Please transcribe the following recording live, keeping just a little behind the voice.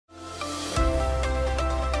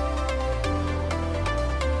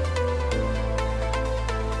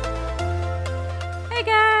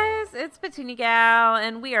it's Bikini Gal,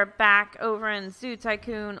 and we are back over in Zoo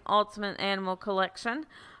Tycoon Ultimate Animal Collection.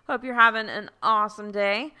 Hope you're having an awesome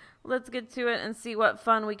day. Let's get to it and see what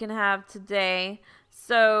fun we can have today.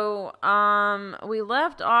 So, we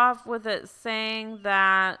left off with it saying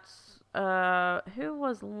that, who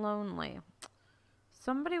was lonely?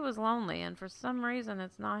 Somebody was lonely, and for some reason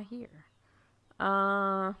it's not here.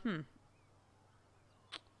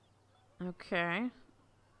 Okay.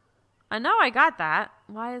 I know I got that.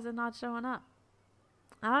 Why is it not showing up?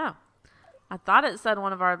 I don't know. I thought it said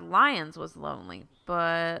one of our lions was lonely,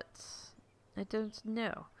 but I don't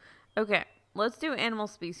know. Okay, let's do animal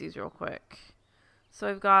species real quick. So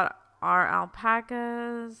we've got our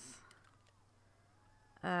alpacas.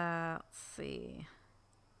 Let's see.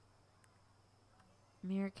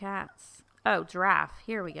 Meerkats. Oh, giraffe.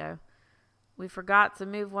 Here we go. We forgot to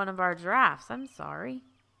move one of our giraffes. I'm sorry.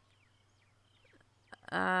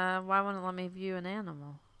 Why wouldn't it let me view an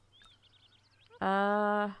animal?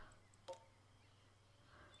 I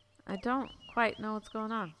don't quite know what's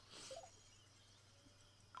going on.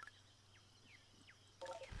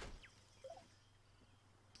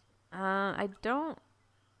 I don't...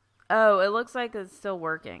 Oh, it looks like it's still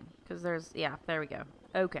working. Because there's... Yeah, there we go.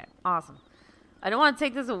 Okay, awesome. I don't want to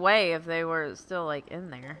take this away if they were still, like, in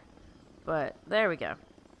there. But, there we go.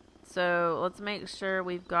 So, let's make sure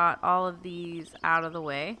we've got all of these out of the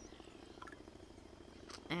way.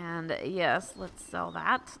 And, yes, let's sell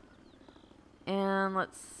that. And,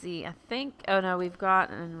 let's see. I think... Oh, no, we've got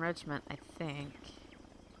an enrichment, I think.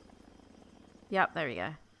 Yep, there we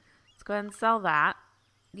go. Let's go ahead and sell that.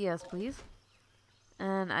 Yes, please.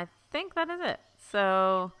 And I think that is it.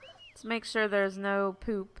 So, let's make sure there's no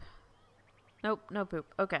poop. Nope, no poop.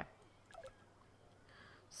 Okay.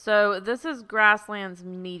 So, this is Grasslands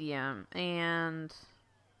Medium, and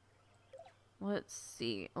let's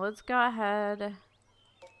see. Let's go ahead,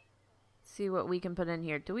 see what we can put in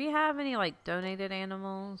here. Do we have any, like, donated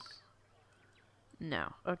animals?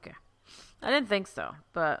 No. Okay. I didn't think so,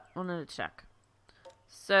 but wanted to check.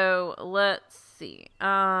 So, let's see.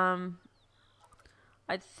 I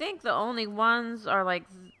think the only ones are, like,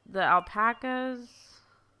 the alpacas.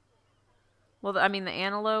 Well, I mean, the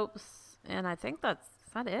antelopes, and I think that's...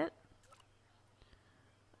 Is that it?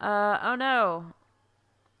 Oh no.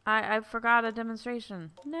 I forgot a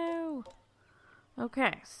demonstration. No.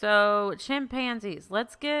 Okay, so chimpanzees.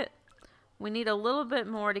 Let's get... We need a little bit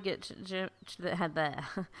more to get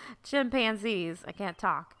chimpanzees. I can't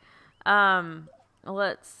talk.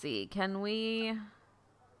 Let's see. Can we...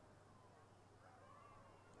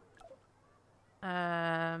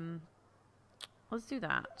 Let's do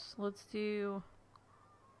that. Let's do...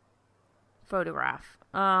 Photograph.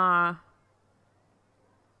 A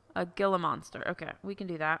Gila monster. Okay, we can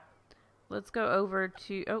do that. Let's go over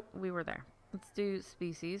to... Oh, we were there. Let's do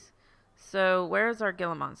species. So, where's our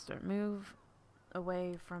Gila monster? Move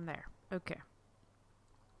away from there. Okay.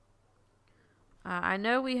 I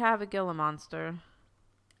know we have a Gila monster.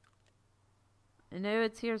 I know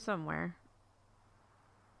it's here somewhere.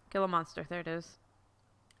 Gila monster. There it is.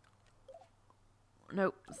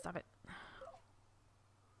 Nope. Stop it.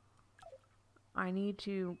 I need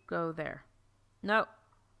to go there. Nope.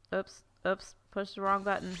 Oops. Oops. Push the wrong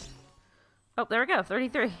button. Oh, there we go.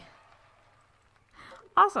 33.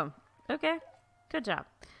 Awesome. Okay. Good job.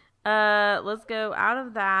 Let's go out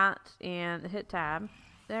of that and hit tab.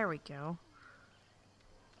 There we go.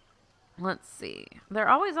 Let's see. They're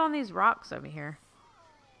always on these rocks over here.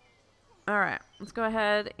 Alright. Let's go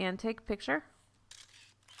ahead and take a picture.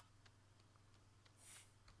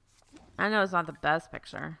 I know it's not the best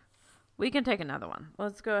picture. We can take another one.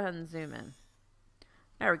 Let's go ahead and zoom in.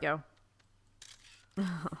 There we go.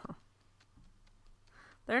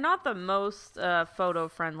 They're not the most photo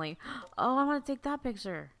friendly. Oh, I want to take that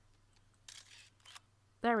picture.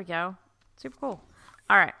 There we go. Super cool.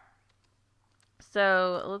 Alright.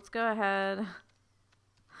 So, let's go ahead.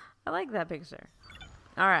 I like that picture.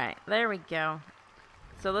 Alright, there we go.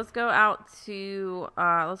 So, let's go out to,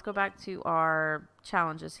 let's go back to our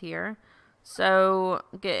challenges here. So,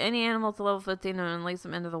 get any animal to level 15 and release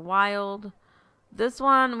them into the wild. This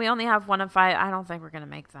one, we only have 1 of 5. I don't think we're going to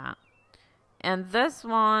make that. And this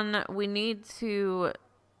one, we need to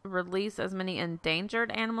release as many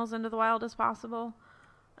endangered animals into the wild as possible.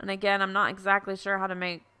 And again, I'm not exactly sure how to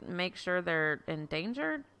make sure they're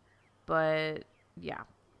endangered. But, yeah.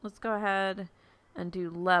 Let's go ahead and do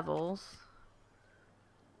levels.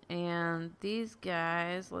 And these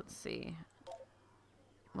guys, let's see.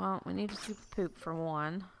 Well, we need to super poop for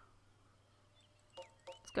one.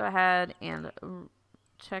 Let's go ahead and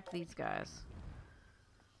check these guys.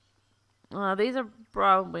 These are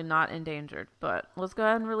probably not endangered, but let's go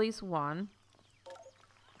ahead and release one.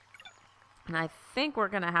 And I think we're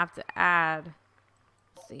going to have to add...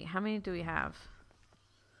 Let's see, how many do we have?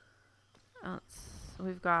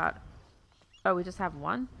 We've got... Oh, we just have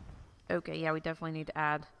one? Okay, yeah, we definitely need to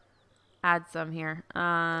add some here.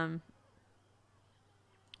 Oh,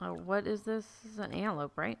 what is this? This is an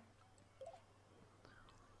antelope, right?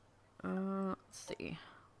 Let's see.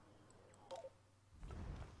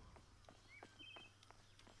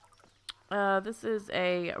 This is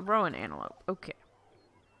a rowan antelope. Okay.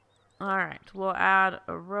 Alright, we'll add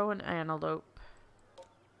a rowan antelope.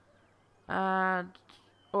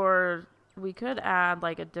 Or we could add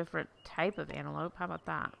like a different type of antelope. How about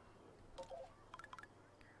that?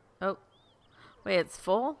 Oh. Wait, it's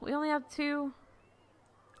full? We only have 2?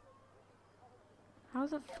 How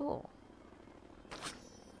is it full?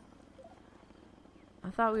 I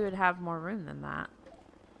thought we would have more room than that.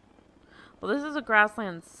 Well, this is a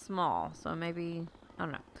grassland small, so maybe... I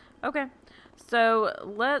don't know. Okay. So,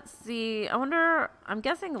 let's see. I wonder... I'm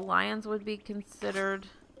guessing lions would be considered...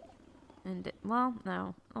 Well,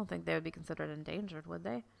 no. I don't think they would be considered endangered, would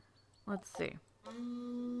they? Let's see.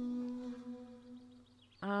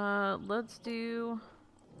 Let's do...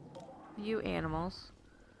 view animals.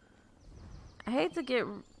 I hate to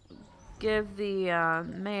give the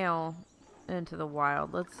male into the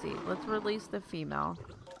wild. Let's see. Let's release the female.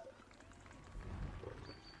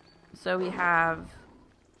 So we have...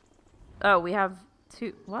 Oh, we have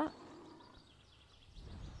 2... What?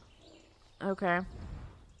 Okay.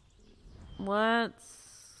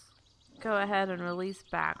 Let's go ahead and release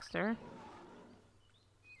Baxter.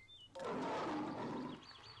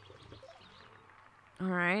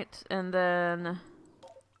 Alright, and then...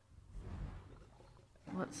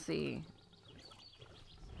 Let's see.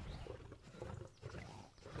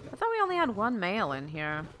 I thought we only had 1 male in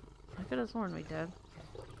here. I could have sworn we did.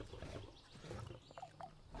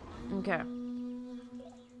 Okay.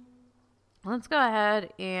 Let's go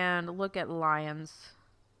ahead and look at lions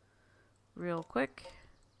real quick.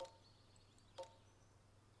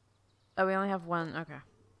 Oh, we only have 1. Okay.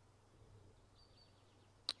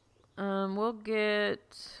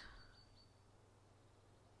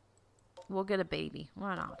 We'll get a baby.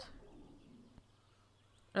 Why not?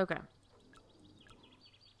 Okay.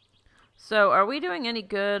 So, are we doing any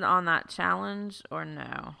good on that challenge or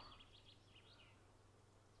no?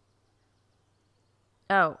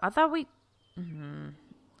 Oh, I thought we...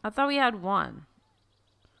 I thought we had 1.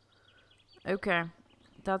 Okay.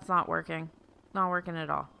 That's not working. Not working at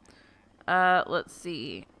all. Let's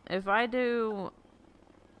see. If I do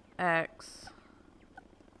X...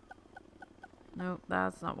 Nope,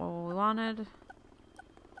 that's not what we wanted.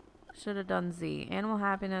 Should have done Z. Animal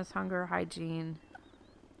happiness, hunger, hygiene,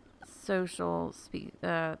 social,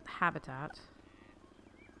 habitat,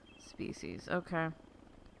 species. Okay.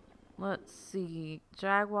 Let's see.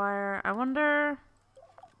 Jaguar. I wonder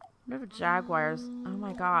if jaguars... Oh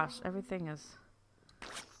my gosh. Everything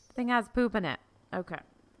has poop in it. Okay.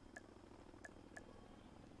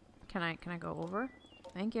 Can I go over?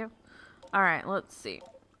 Thank you. Alright, let's see.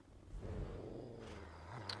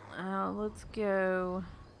 Let's go...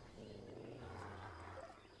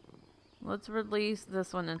 Let's release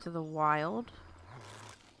this one into the wild.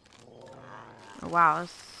 Oh, wow,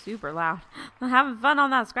 that's super loud. I'm having fun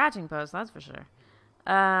on that scratching post, that's for sure.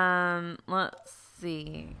 Let's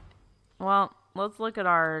see. Well, let's look at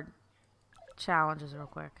our challenges real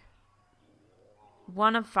quick.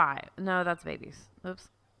 1 of 5. No, that's babies. Oops.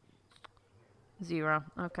 0.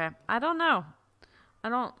 Okay. I don't know. I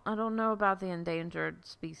don't know about the endangered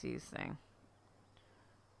species thing.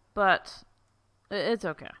 But it's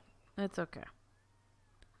okay. It's okay.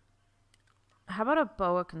 How about a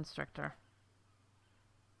boa constrictor?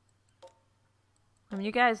 I mean,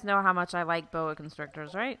 you guys know how much I like boa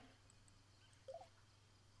constrictors, right?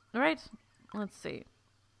 Right? Let's see.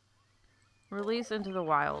 Release into the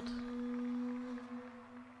wild.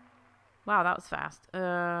 Wow, that was fast.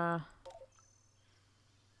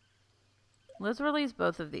 Let's release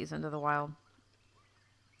both of these into the wild.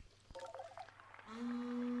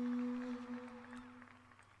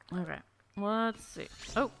 Okay. Let's see.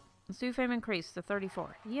 Oh, let's do fame increase to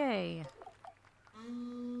 34. Yay.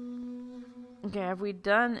 Okay, have we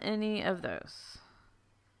done any of those?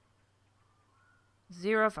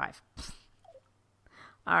 0 of 5.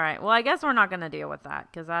 Alright, well I guess we're not going to deal with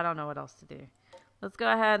that because I don't know what else to do. Let's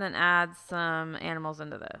go ahead and add some animals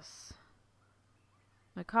into this.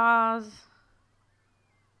 Macaws.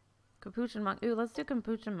 Capuchin monkey. Ooh, let's do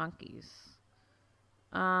capuchin monkeys.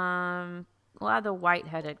 We'll add the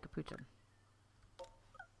white-headed capuchin.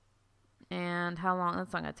 And how long?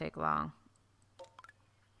 That's not going to take long.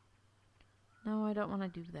 No, I don't want to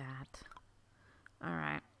do that.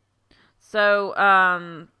 Alright. So,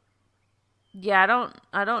 yeah,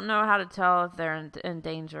 I don't know how to tell if they're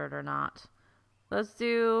endangered or not. Let's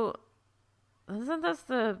do... Isn't this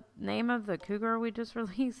the name of the cougar we just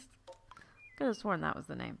released? Could have sworn that was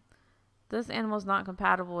the name. This animal is not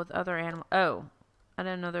compatible with other animals. Oh, I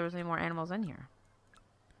didn't know there was any more animals in here.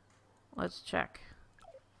 Let's check.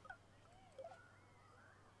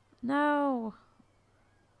 No.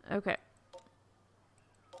 Okay.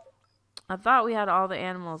 I thought we had all the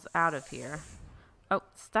animals out of here. Oh,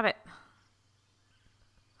 stop it.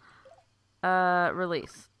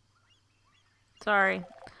 Release. Sorry.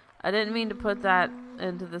 I didn't mean to put that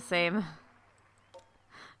into the same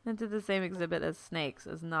exhibit as snakes.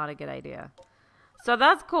 Is not a good idea. So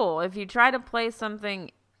that's cool. If you try to place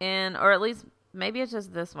something in, or at least maybe it's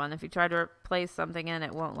just this one. If you try to place something in,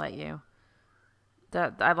 it won't let you.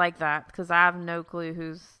 That I like that because I have no clue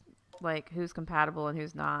who's compatible and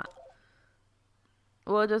who's not.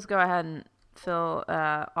 We'll just go ahead and fill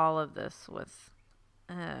all of this with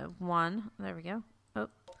 1. There we go. Oh,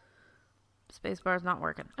 spacebar is not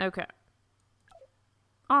working. Okay.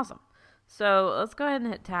 Awesome. So let's go ahead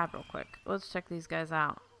and hit tab real quick. Let's check these guys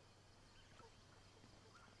out.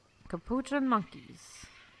 Capuchin monkeys.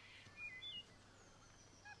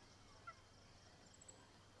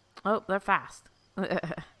 Oh, they're fast.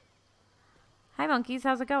 Hi monkeys,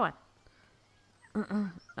 how's it going?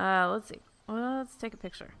 Let's see. Well, let's take a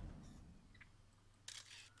picture.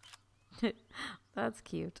 That's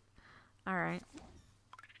cute. Alright.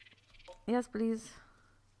 Yes, please.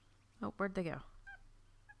 Oh, where'd they go?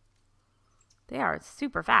 They are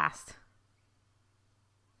super fast.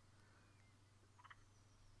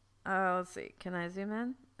 Let's see. Can I zoom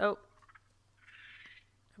in? Oh.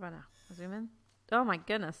 Come on now. Zoom in. Oh my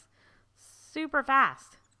goodness. Super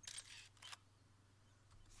fast.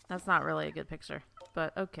 That's not really a good picture,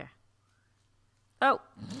 but okay. Oh.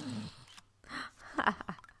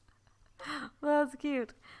 That's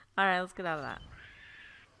cute. Alright, let's get out of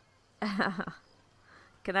that.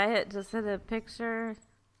 Can I just hit a picture?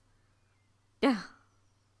 Yeah.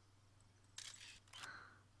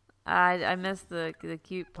 I missed the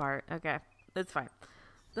cute part. Okay. That's fine.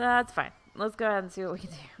 That's fine. Let's go ahead and see what we can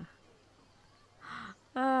do.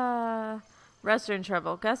 Restroom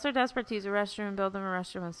trouble. Guests are desperate to use a restroom. Build them a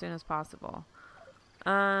restroom as soon as possible.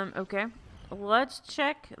 Okay. Let's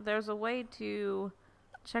check. There's a way to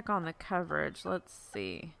check on the coverage. Let's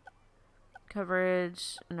see.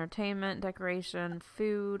 Coverage, entertainment, decoration,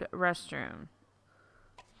 food, restroom.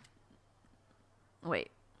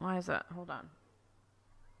 Wait. Why is that? Hold on.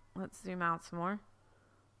 Let's zoom out some more.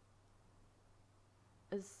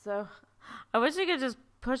 So, I wish you could just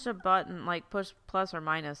push a button, like push plus or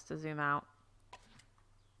minus to zoom out.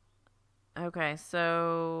 Okay,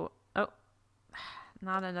 so, oh,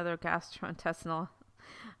 not another gastrointestinal.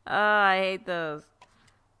 I hate those.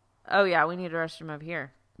 Oh yeah, we need a restroom over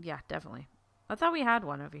here. Yeah, definitely. I thought we had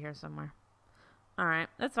one over here somewhere. Alright,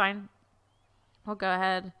 that's fine. We'll go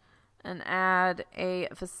ahead and add a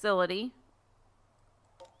facility.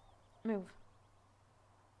 Move.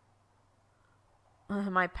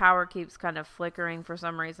 My power keeps kind of flickering for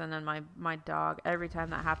some reason, and my dog, every time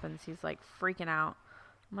that happens, he's like freaking out.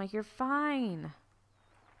 I'm like, you're fine.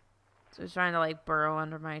 So he's trying to like burrow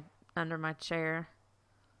under my chair.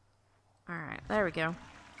 Alright, there we go.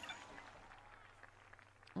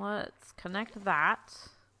 Let's connect that.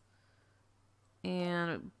 And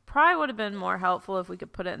it probably would have been more helpful if we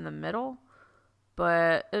could put it in the middle,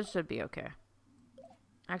 but it should be okay.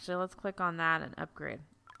 Actually, let's click on that and upgrade.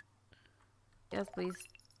 Yes, please.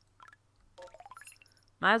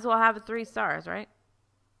 Might as well have it 3 stars, right?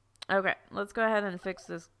 Okay, let's go ahead and fix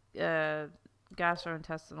this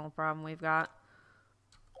gastrointestinal problem we've got.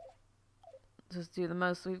 Just do the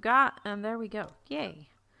most we've got, and there we go. Yay.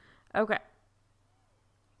 Okay.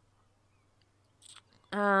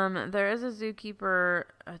 There is a zookeeper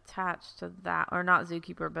attached to that, or not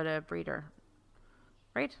zookeeper, but a breeder.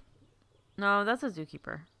 Right? No, that's a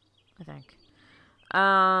zookeeper, I think.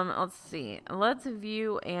 Let's see. Let's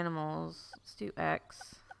view animals. Let's do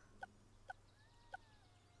X.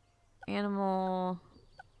 Animal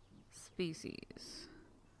species.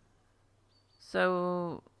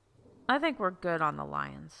 So, I think we're good on the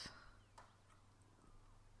lions.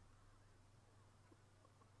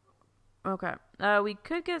 Okay. We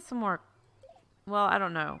could get some more. Well, I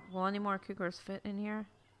don't know. Will any more cougars fit in here?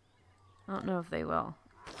 I don't know if they will.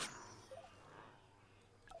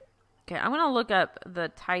 Okay, I'm going to look up the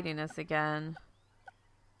tidiness again.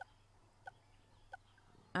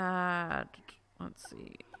 Let's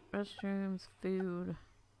see. Restrooms, food.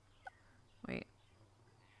 Wait.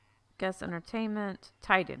 Guest entertainment.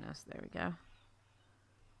 Tidiness. There we go.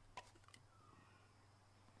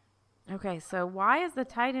 Okay, so why is the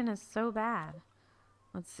tidiness so bad?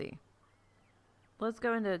 Let's see. Let's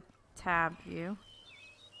go into tab view.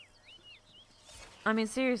 I mean,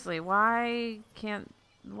 seriously, why can't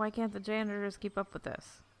the janitors keep up with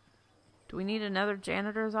this? Do we need another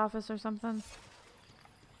janitor's office or something?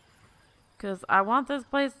 Because I want this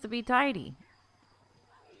place to be tidy.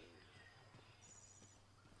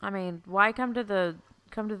 I mean, why come to the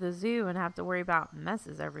zoo and have to worry about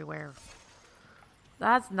messes everywhere?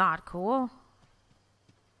 That's not cool.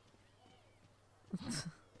 It's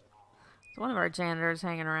one of our janitors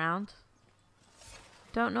hanging around.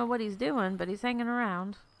 Don't know what he's doing, but he's hanging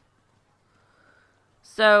around.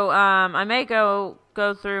 So, I may go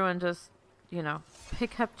through and just, you know,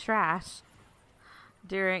 pick up trash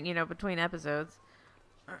during, you know, between episodes.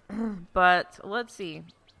 But let's see.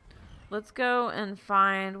 Let's go and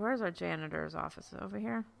find, where's our janitor's office? Over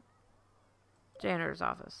here? Janitor's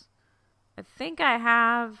office. I think I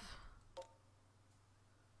have,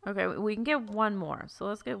 okay, we can get one more. So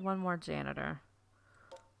let's get one more janitor.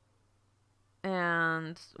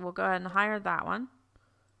 And we'll go ahead and hire that one.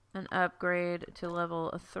 And upgrade to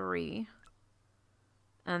level 3.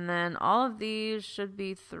 And then all of these should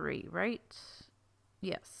be 3, right?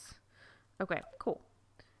 Yes. Okay, cool.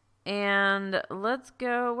 And let's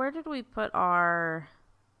go, where did we put our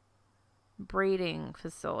breeding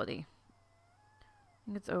facility? I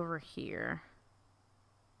think it's over here.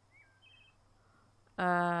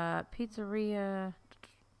 Pizzeria.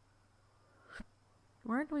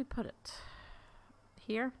 Where did we put it?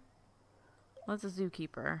 Here? What's a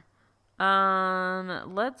zookeeper?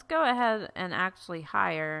 Let's go ahead and actually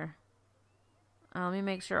hire. Let me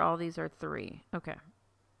make sure all these are 3. Okay.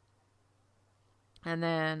 And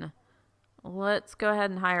then let's go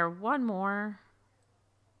ahead and hire one more.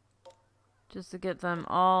 Just to get them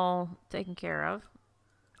all taken care of.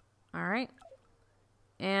 Alright.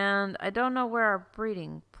 And I don't know where our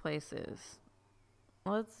breeding place is.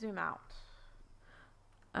 Let's zoom out.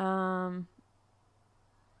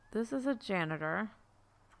 This is a janitor.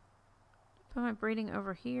 Put my breeding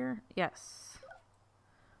over here. Yes.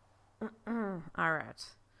 Alright.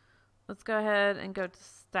 Let's go ahead and go to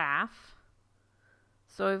staff.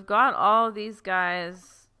 So we've got all of these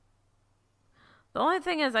guys. The only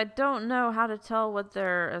thing is I don't know how to tell what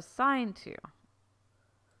they're assigned to.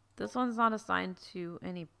 This one's not assigned to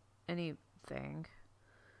anything.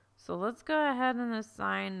 So let's go ahead and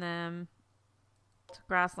assign them to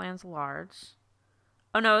Grasslands Large.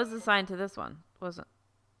 Oh no, it was assigned to this one. Wasn't,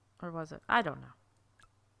 or was it? I don't know.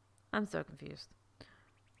 I'm so confused.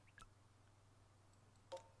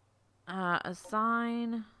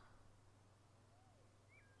 Assign.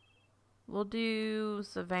 We'll do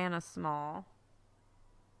Savannah Small.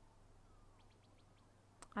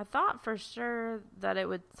 I thought for sure that it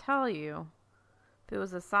would tell you if it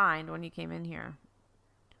was assigned when you came in here.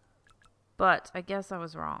 But I guess I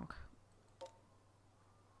was wrong.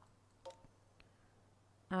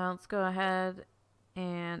 Let's go ahead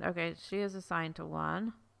and, okay, she is assigned to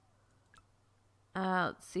 1.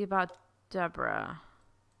 Let's see about Deborah.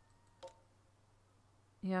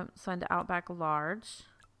 Yep, assigned to Outback Large.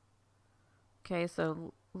 Okay,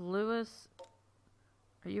 so Lewis,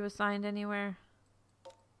 are you assigned anywhere?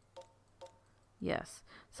 Yes.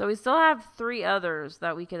 So we still have 3 others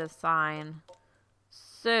that we could assign.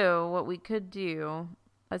 So what we could do,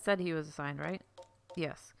 I said he was assigned, right?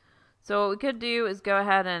 Yes. So what we could do is go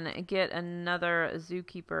ahead and get another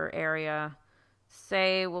zookeeper area.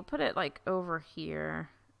 Say, we'll put it like over here.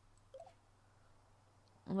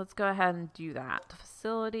 Let's go ahead and do that.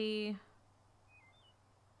 Facility.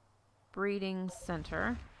 Breeding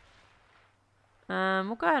center.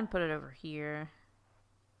 We'll go ahead and put it over here.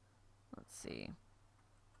 Let's see.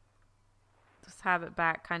 Just have it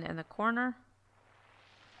back kind of in the corner.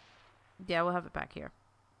 Yeah, we'll have it back here.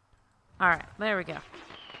 Alright, there we go.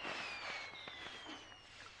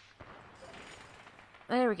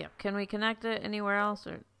 There we go. Can we connect it anywhere else?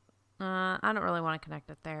 Or I don't really want to connect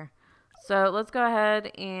it there. So let's go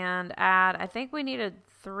ahead and add, I think we needed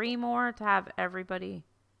 3 more to have everybody.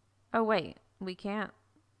 Oh, wait. We can't.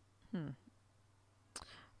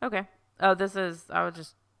 Okay. Oh, this is, I was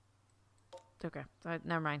just, okay.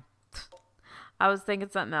 Never mind. I was thinking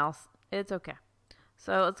something else. It's okay.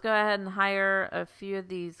 So let's go ahead and hire a few of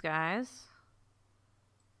these guys.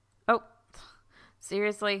 Oh,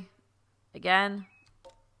 seriously? Again?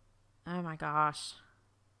 Oh my gosh.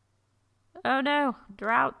 Oh no,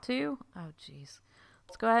 drought too? Oh jeez.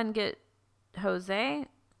 Let's go ahead and get Jose.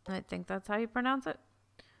 I think that's how you pronounce it.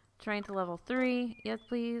 Train to level 3. Yes,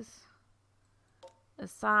 please.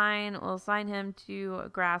 assign. We'll assign him to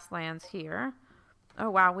grasslands here. Oh,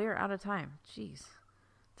 wow. We are out of time. Jeez.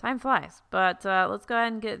 Time flies. But let's go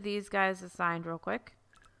ahead and get these guys assigned real quick.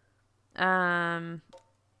 Did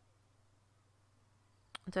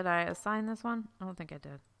I assign this one? I don't think I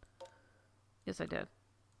did. Yes, I did.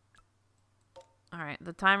 Alright,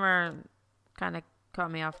 the timer kind of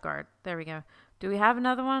caught me off guard. There we go. Do we have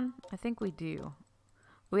another one? I think we do.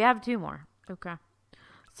 We have 2 more. Okay.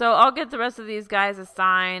 So I'll get the rest of these guys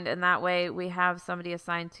assigned, and that way we have somebody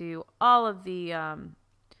assigned to all of the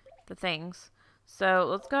things. So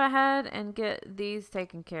let's go ahead and get these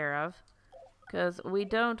taken care of, because we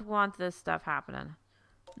don't want this stuff happening.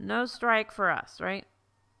 No strike for us, right?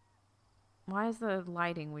 Why is the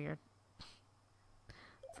lighting weird?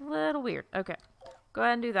 It's a little weird. Okay. Go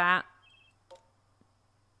ahead and do that.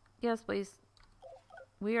 Yes, please.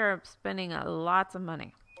 We are spending lots of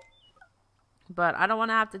money. But I don't want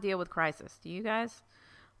to have to deal with crisis. Do you guys?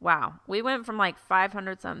 Wow. We went from like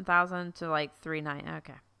 500-something thousand to like 390.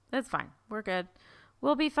 Okay. That's fine. We're good.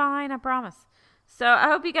 We'll be fine, I promise. So I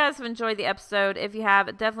hope you guys have enjoyed the episode. If you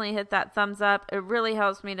have, definitely hit that thumbs up. It really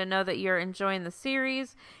helps me to know that you're enjoying the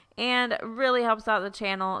series and really helps out the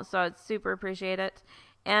channel. So I'd super appreciate it.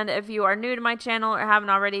 And if you are new to my channel or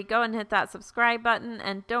haven't already, go and hit that subscribe button.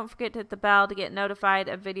 And don't forget to hit the bell to get notified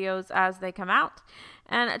of videos as they come out.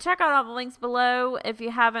 And check out all the links below if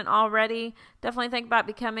you haven't already. Definitely think about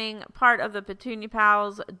becoming part of the Petunia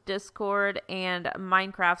Pals Discord and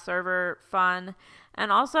Minecraft server fun.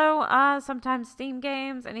 And also sometimes Steam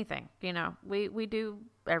games, anything. You know, we do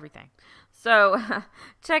everything. So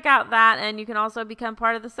check out that, and you can also become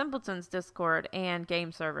part of the Simpletons Discord and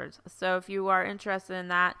game servers. So if you are interested in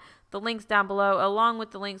that, the link's down below, along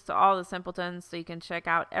with the links to all the Simpletons, so you can check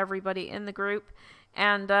out everybody in the group,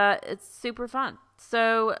 and it's super fun.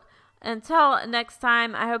 So until next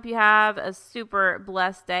time, I hope you have a super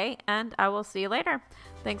blessed day, and I will see you later.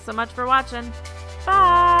 Thanks so much for watching.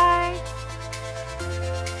 Bye!